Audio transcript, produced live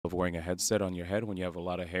of wearing a headset on your head when you have a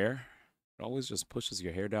lot of hair. It always just pushes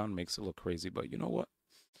your hair down, makes it look crazy. But you know what?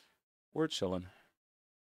 We're chilling.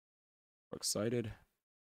 We're excited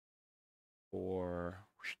for.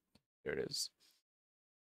 There it is.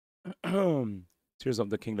 Tears of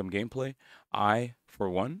the Kingdom gameplay. I, for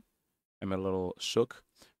one, am a little shook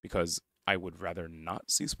because I would rather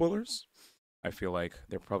not see spoilers. I feel like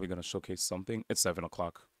they're probably going to showcase something. It's 7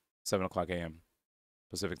 o'clock. 7 o'clock a.m.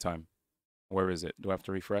 Pacific time. Where is it? Do I have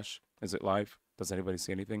to refresh? Is it live? Does anybody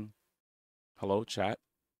see anything? Hello, chat?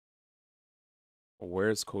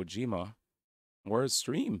 Where's Kojima? Where's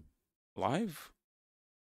stream? Live?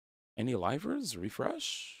 Any livers?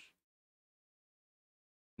 Refresh?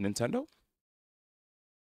 Nintendo?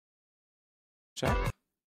 Chat?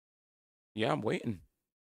 Yeah, I'm waiting.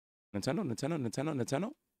 Nintendo?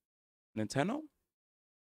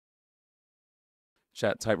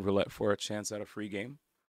 Chat, type roulette for a chance at a free game.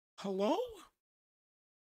 Hello?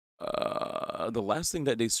 The last thing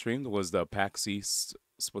that they streamed was the PAX East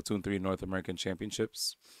Splatoon 3 North American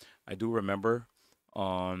Championships. I do remember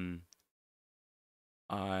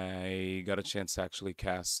I got a chance to actually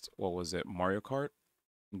cast, what was it, Mario Kart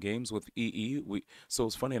games with EE. So it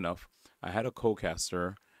was funny enough, I had a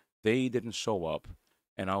co-caster, they didn't show up,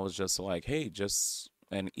 and I was just like, hey,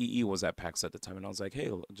 and EE was at PAX at the time, and I was like,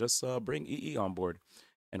 hey, just bring EE on board.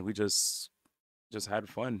 And we just had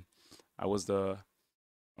fun. I was the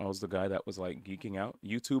guy that was like geeking out.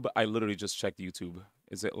 YouTube, I literally just checked YouTube.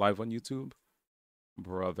 Is it live on YouTube?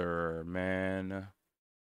 Brother, man.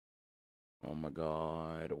 Oh my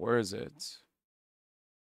God. Where is it?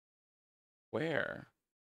 Where?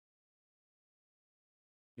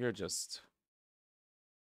 You're just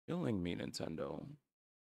killing me, Nintendo.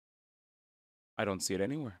 I don't see it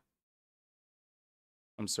anywhere.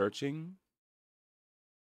 I'm searching.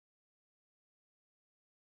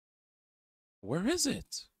 Where is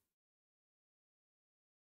it?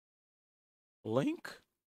 Link?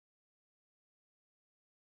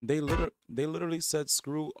 They literally said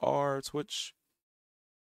screw our Twitch.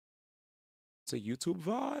 It's a YouTube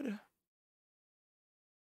VOD.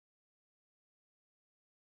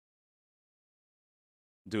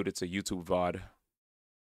 Dude, it's a YouTube VOD.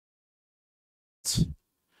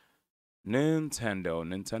 Nintendo.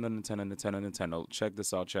 Check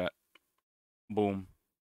this out, chat. Boom.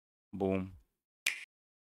 Boom.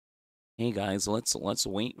 Hey guys, let's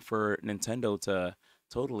wait for Nintendo to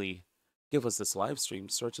totally give us this live stream.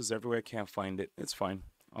 Searches everywhere, can't find it. It's fine.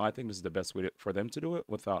 I think this is the best way for them to do it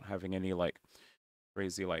without having any like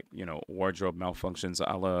crazy wardrobe malfunctions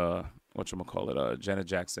a la whatchamacallit, Janet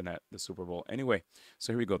Jackson at the Super Bowl. Anyway,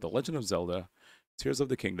 so here we go. The Legend of Zelda, Tears of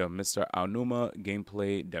the Kingdom, Mr. Aonuma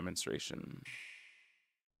gameplay demonstration.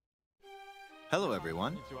 Hello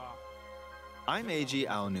everyone. I'm Eiji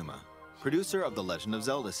Aonuma, producer of the Legend of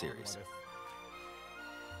Zelda series.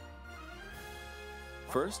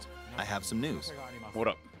 First, I have some news. What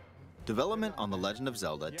up? Development on The Legend of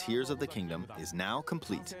Zelda Tears of the Kingdom is now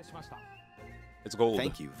complete. It's gold.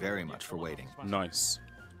 Thank you very much for waiting. Nice.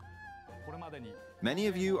 Many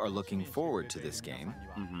of you are looking forward to this game,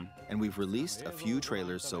 and we've released a few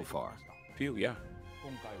trailers so far. Few, yeah.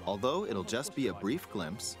 Although it'll just be a brief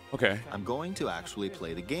glimpse, okay, I'm going to actually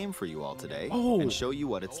play the game for you all today and show you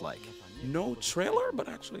what it's like. No trailer, but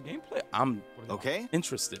actually gameplay. I'm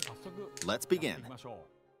interested. Let's begin.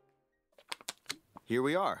 Here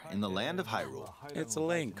we are in the land of Hyrule. It's a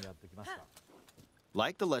Link.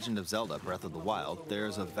 Like The Legend of Zelda Breath of the Wild,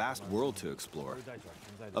 there's a vast world to explore.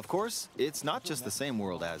 Of course, it's not just the same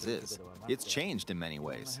world as is. It's changed in many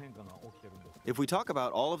ways. If we talk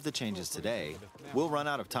about all of the changes today, we'll run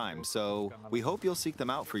out of time, so we hope you'll seek them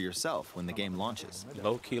out for yourself when the game launches.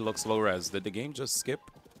 Low-key looks low-res. Did the game just skip?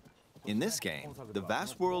 In this game, the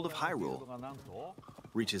vast world of Hyrule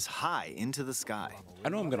reaches high into the sky. I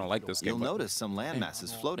know I'm gonna like this game. You'll notice some land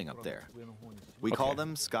masses floating up there. We call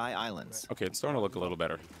them Sky Islands. Okay, it's starting to look a little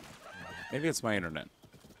better. Maybe it's my internet.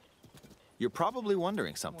 You're probably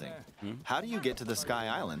wondering something. How do you get to the Sky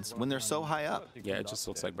Islands when they're so high up? Yeah, it just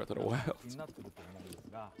looks like Breath of the Wild.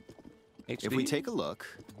 HD? If we take a look,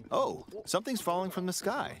 oh, something's falling from the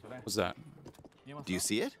sky. What's that? Do you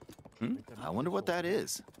see it? I wonder what that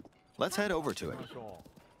is. Let's head over to it.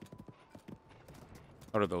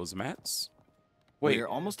 What are those mats? Wait. We're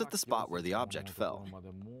almost at the spot where the object fell.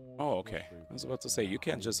 Oh, okay. I was about to say, you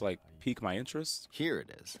can't just like pique my interest. Here it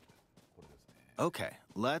is. Okay,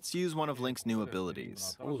 let's use one of Link's new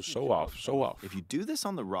abilities. Oh, show off, show off. If you do this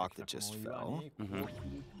on the rock that just fell...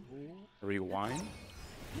 Rewind?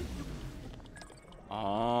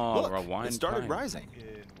 Oh, look, rewind it started time. rising.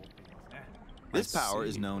 This power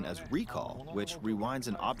is known as recall, which rewinds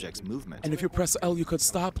an object's movement. And if you press L, you could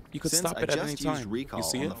stop. You could Since stop I it at any just time. used recall You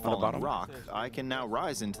see on it the on the fallen bottom? rock, I can now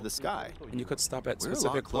rise into the sky. And you could stop at We're a lot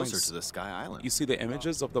specific closer points. to the Sky Island. You see the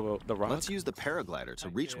images of the rock? Let's use the paraglider to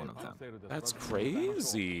reach one of them. That's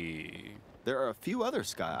crazy. There are a few other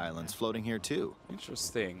Sky Islands floating here too.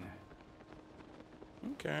 Interesting.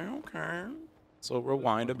 Okay, okay. So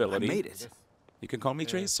rewind I ability. made it. You can call me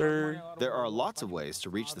Tracer. There are lots of ways to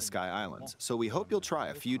reach the Sky Islands, so we hope you'll try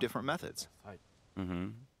a few different methods. Mm-hmm.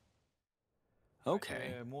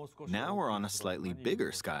 Okay, now we're on a slightly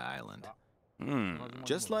bigger Sky Island.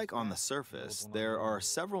 Just like on the surface, there are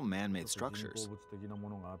several man-made structures.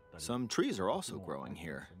 Some trees are also growing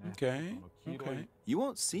here. Okay, okay. You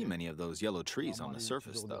won't see many of those yellow trees on the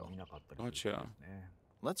surface, though. Gotcha.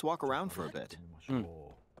 Let's walk around for a bit.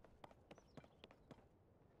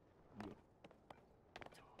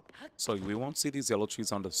 So we won't see these yellow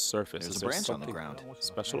trees on the surface. There's Is a there branch on the something ground.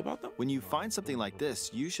 special about them? When you find something like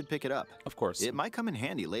this, you should pick it up. Of course. It might come in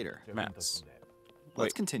handy later. Mats.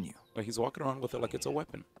 Let's continue. Wait, he's walking around with it like it's a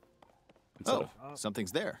weapon. Instead Oh,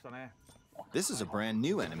 something's there. This is a brand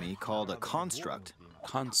new enemy called a construct. of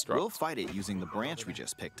construct. We'll fight it using the branch we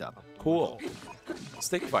just picked up. Cool.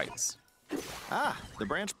 Stick fights. Ah, the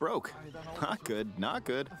branch broke. Not good, not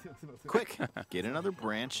good. Quick, get another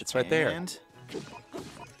branch. It's right there. And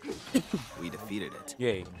we defeated it.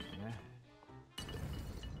 Yay.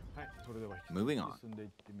 Moving on.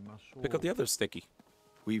 Pick up the other sticky.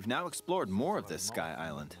 We've now explored more of this Sky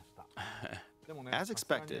Island. As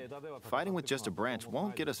expected, fighting with just a branch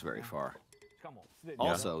won't get us very far.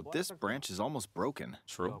 Also, this branch is almost broken.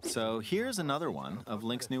 True. So here's another one of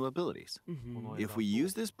Link's new abilities. If we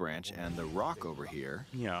use this branch and the rock over here,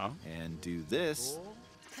 Yeah. and do this,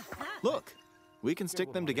 look, we can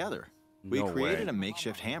stick them together. We No created way. a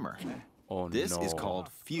makeshift hammer. Oh, This no. is called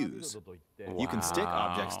fuse. You can stick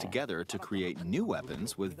objects Wow. together to create new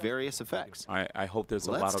weapons with various effects. I hope there's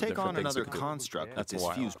a Let's lot of take different on things another we could do. construct with That's this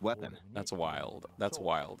wild. fused weapon. That's wild. That's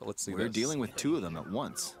wild. Let's see We're this. dealing with two of them at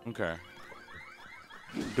once. Okay.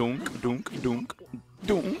 Dunk, dunk, dunk,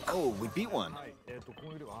 dunk. Oh, we beat one.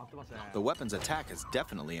 The weapon's attack has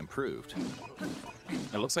definitely improved.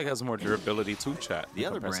 It looks like it has more durability too, chat. The in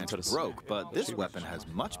other comparison branch to the broke, but this weapon has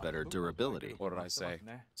much better durability. What did I say?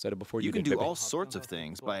 Said it before you, You can did, do baby. all sorts of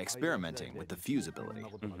things by experimenting with the fuse ability.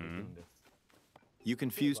 You can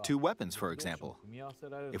fuse two weapons, for example.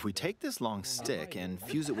 If we take this long stick and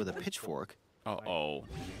fuse it with a pitchfork, Uh-oh.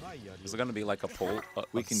 Is it going to be like a pole?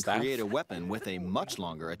 we can staff? create a weapon with a much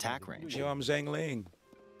longer attack range. Yo, I'm Zhang Ling.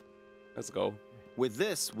 Let's go. With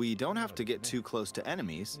this, we don't have to get too close to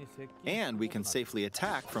enemies, and we can safely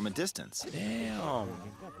attack from a distance. Damn.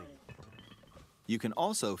 You can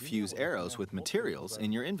also fuse arrows with materials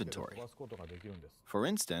in your inventory. For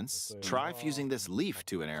instance, try fusing this leaf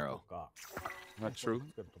to an arrow. Not true.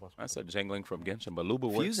 I said Zhang Ling from Genshin, but Luba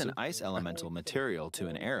works Fuse an too. ice elemental material to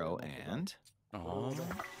an arrow, and Oh.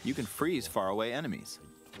 you can freeze faraway enemies.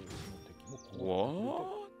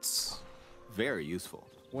 What? Very useful.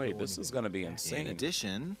 Wait, this is going to be In insane.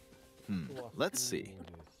 addition, let's see.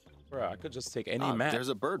 Bro, I could just take any Ah, map there's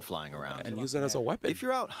a bird flying around. and use it as a weapon. If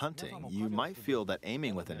you're out hunting, you might feel that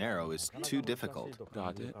aiming with an arrow is too difficult.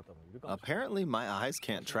 Got it. Apparently, my eyes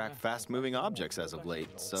can't track fast-moving objects as of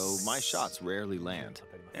late, so my shots rarely land.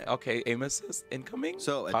 Okay, aim assist incoming.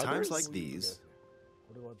 So at times Powders? like these,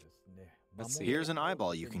 Let's see. here's an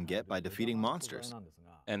eyeball you can get by defeating monsters.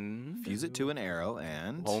 And Fuse it to an arrow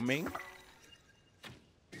and... homing.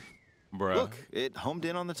 Bruh. Look, it homed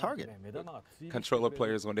in on the target. Controller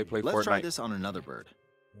players when they play Let's Fortnite. try this on another bird.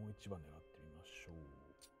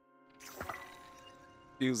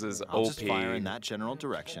 Uses I'll OP. just fire in that general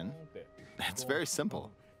direction. It's very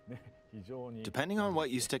simple. Depending on what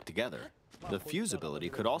you stick together, the fuse ability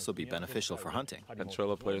could also be beneficial for hunting.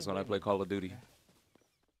 Controller players when I play Call of Duty.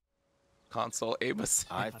 Console aim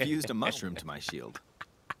assist. I fused a mushroom to my shield.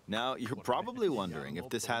 Now, you're probably wondering if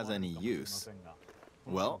this has any use.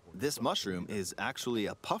 Well, this mushroom is actually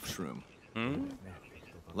a puff shroom.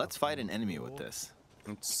 Let's fight an enemy with this.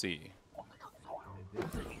 Let's see.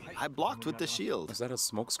 I blocked with the shield. Is that a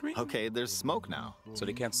smoke screen? Okay, there's smoke now. So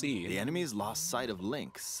they can't see. The enemy's lost sight of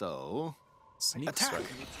Link, so... Sneak Attack! strike.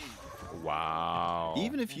 Wow.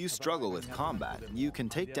 Even if you struggle with combat, you can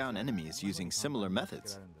take down enemies using similar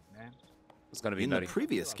methods. It's gonna be In nutty. the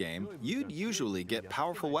previous game, you'd usually get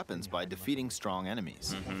powerful weapons by defeating strong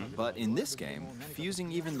enemies. But in this game,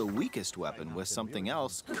 fusing even the weakest weapon with something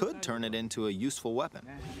else could turn it into a useful weapon.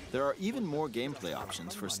 There are even more gameplay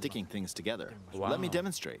options for sticking things together. Let me Wow.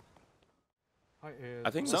 demonstrate. I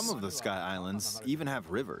think Some of the Sky Islands even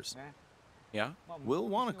have rivers. Yeah? We'll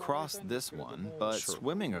want to cross this one, but Sure.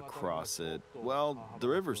 swimming across it, well, the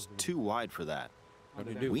river's too wide for that. What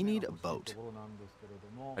do you do? We need a boat.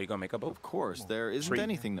 Are you gonna make a boat? Of course, there isn't Tree.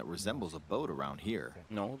 anything that resembles a boat around here.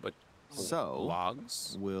 No, but So,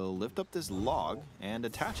 logs? we'll lift up this log and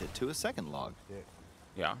attach it to a second log.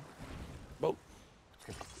 Yeah. Boat.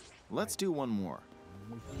 Let's do one more.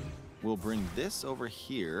 We'll bring this over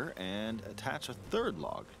here and attach a third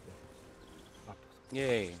log.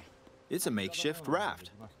 Yay. It's a makeshift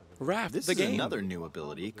raft. Raft This the is game. another new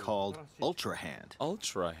ability called Ultra Hand.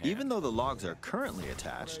 Ultra hand. Even though the logs are currently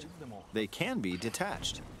attached, they can be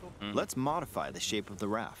detached. Let's modify the shape of the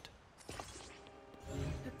raft.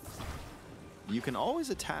 You can always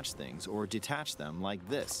attach things or detach them like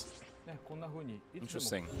this.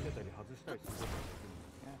 Interesting.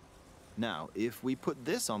 Now, if we put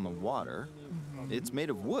this on the water, it's made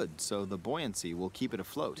of wood, so the buoyancy will keep it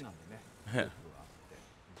afloat.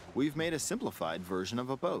 We've made a simplified version of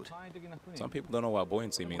a boat. Some people don't know what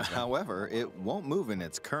buoyancy means. man. However, it won't move in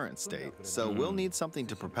its current state, so we'll need something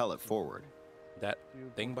to propel it forward. That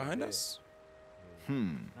thing behind us?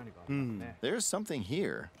 There's something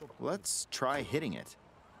here. Let's try hitting it.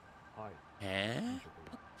 Huh?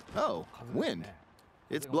 Oh, wind.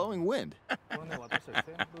 It's blowing wind.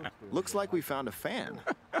 Looks like we found a fan.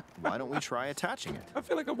 Why don't we try attaching it? I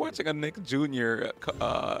feel like I'm watching a Nick Jr.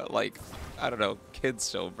 Like, I don't know, kids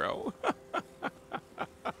show, bro.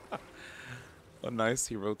 Oh, nice.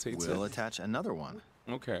 He rotates We'll it. attach another one.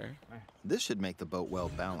 Okay. This should make the boat well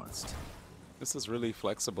balanced. This is really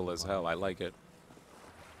flexible as hell. I like it.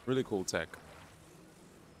 Really cool tech.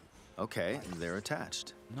 Okay, they're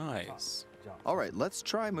attached. Nice. All right, let's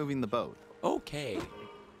try moving the boat. Okay.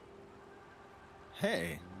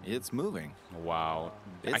 Hey, it's moving. Wow.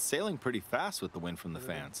 It's sailing pretty fast with the wind from the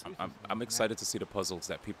fans. I'm excited to see the puzzles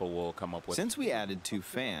that people will come up with. Since we added 2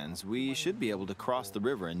 fans, we should be able to cross the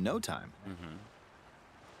river in no time.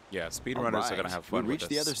 Yeah, All speedrunners right, are going to have we fun with reached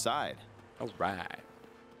the this. other side. All right.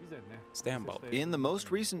 Stand boat. In the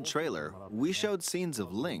most recent trailer, we showed scenes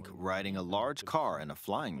of Link riding a large car and a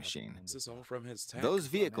flying machine. This is all from his tech. Those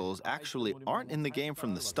vehicles actually aren't in the game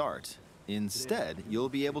from the start. Instead, you'll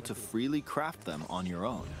be able to freely craft them on your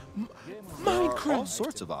own. There are all Minecraft.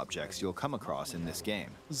 sorts of objects you'll come across in this game.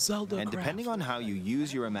 Zelda And depending on how you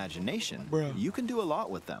use your imagination, Bruh. you can do a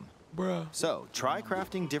lot with them. Bruh. So, try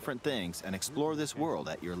crafting different things and explore this world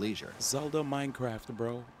at your leisure. Zelda Minecraft,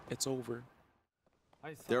 bro. It's over.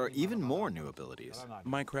 There are even more new abilities.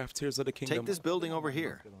 Minecraft Tears of the Kingdom. Take this building over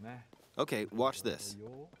here. Okay, watch this.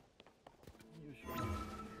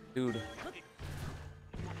 Dude.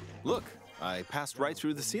 Look, I passed right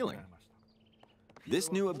through the ceiling.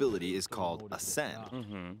 This new ability is called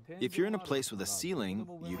Ascend. If you're in a place with a ceiling,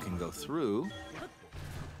 you can go through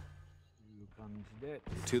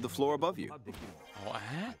to the floor above you. What?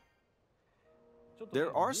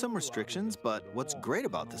 There are some restrictions, but what's great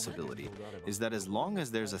about this ability is that as long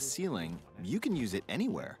as there's a ceiling, you can use it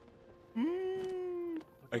anywhere.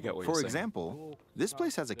 I get what you're For saying. example, this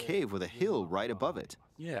place has a cave with a hill right above it.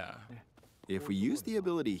 Yeah. If we use the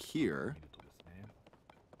ability here,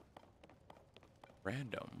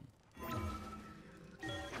 Random.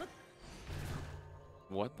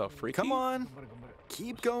 What the freak? come on,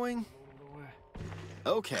 keep going.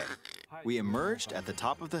 Okay, we emerged at the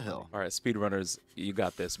top of the hill. All right, speedrunners, you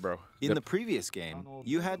got this, bro. In Good- the previous game,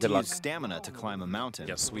 you had to Good luck. use stamina to climb a mountain.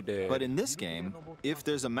 Yes, we did. But in this game, if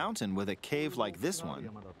there's a mountain with a cave like this one,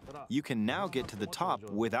 you can now get to the top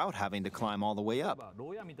without having to climb all the way up.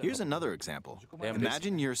 Here's another example. Damn, this-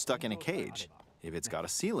 Imagine you're stuck in a cage. If it's got a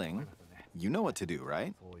ceiling, you know what to do,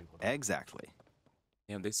 right? Exactly.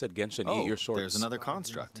 Damn, they said Genshin, Oh, eat your shorts. there's another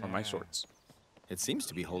construct. Or my shorts. It seems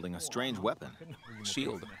to be holding a strange weapon.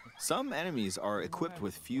 Shield. Some enemies are equipped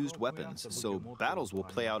with fused weapons, so battles will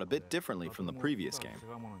play out a bit differently from the previous game.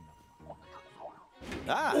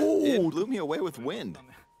 Ah, it blew me away with wind.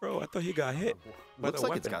 Bro, I thought he got hit. By Looks the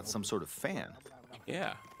like it's weapon. got some sort of fan.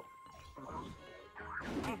 Yeah.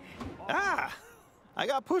 Ah! I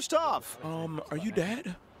got pushed off. Are you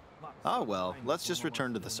dead? Oh well, let's just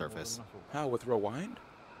return to the surface. How, with rewind?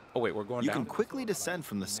 Oh, wait, we're going You down? can quickly descend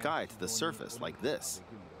from the sky to the surface like this.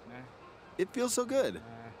 It feels so good.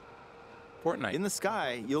 Fortnite. In the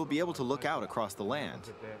sky, you'll be able to look out across the land.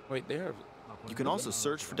 Wait, there. You can also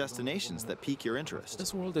search for destinations that pique your interest.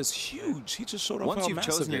 This world is huge. He just showed off Once how you've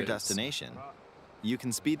massive chosen your it is. destination, you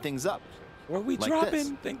can speed things up. Where we like dropping?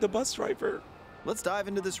 this. Thank the bus driver. Let's dive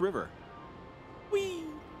into this river. Whee!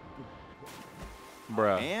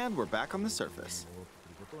 Bruh. And we're back on the surface.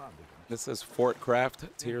 This is Fortcraft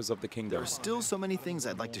Tears of the There Kingdom. are still so many things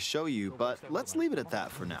I'd like to show you, but let's leave it at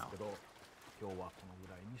that for now.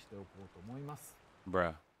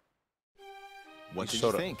 Bruh. What He did you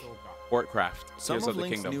showed up. think? Warcraft, Some Tears of of the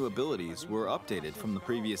Link's Kingdom. new abilities were updated from the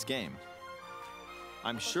previous game.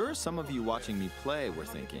 I'm sure some of you watching me play were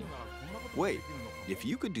thinking, wait, if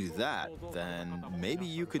you could do that, then maybe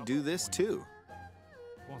you could do this too.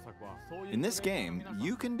 In this game,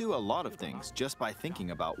 you can do a lot of things just by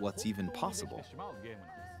thinking about what's even possible.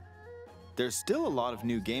 There's still a lot of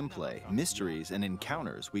new gameplay, mysteries, and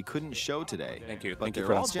encounters we couldn't show today. Thank you. But Thank you they're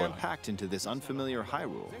for all not spoiling. jam-packed into this unfamiliar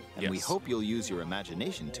Hyrule, and we Yes. hope you'll use your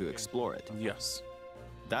imagination to explore it. Yes.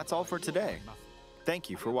 That's all for today. Thank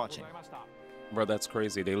you for watching. Bro, that's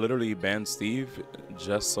crazy. They literally banned Steve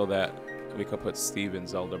just so that we could put Steve in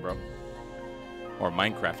Zelda, bro. Or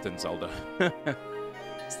Minecraft in Zelda.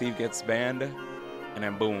 Steve gets banned, and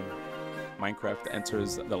then boom. Minecraft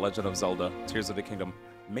enters The Legend of Zelda, Tears of the Kingdom.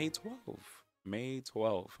 May 12th. May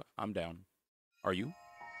 12th. I'm down. Are you?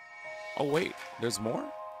 Oh, wait. There's more?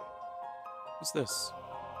 What's this?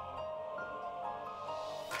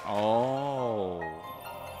 Oh.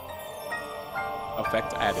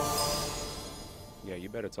 Effect added. Yeah, you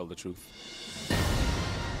better tell the truth.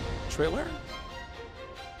 Trailer?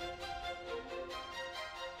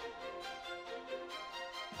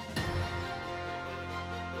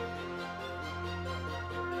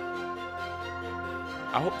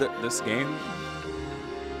 I hope that this game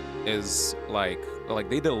is like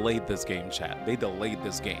they delayed this game, chat. They delayed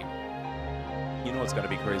this game. You know it's gonna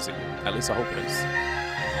be crazy. At least I hope it is.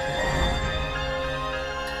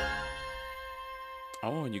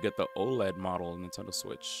 Oh, and you get the OLED model Nintendo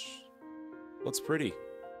Switch. Looks pretty.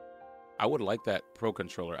 I would like that Pro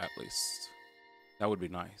controller at least. That would be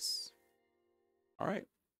nice. All right.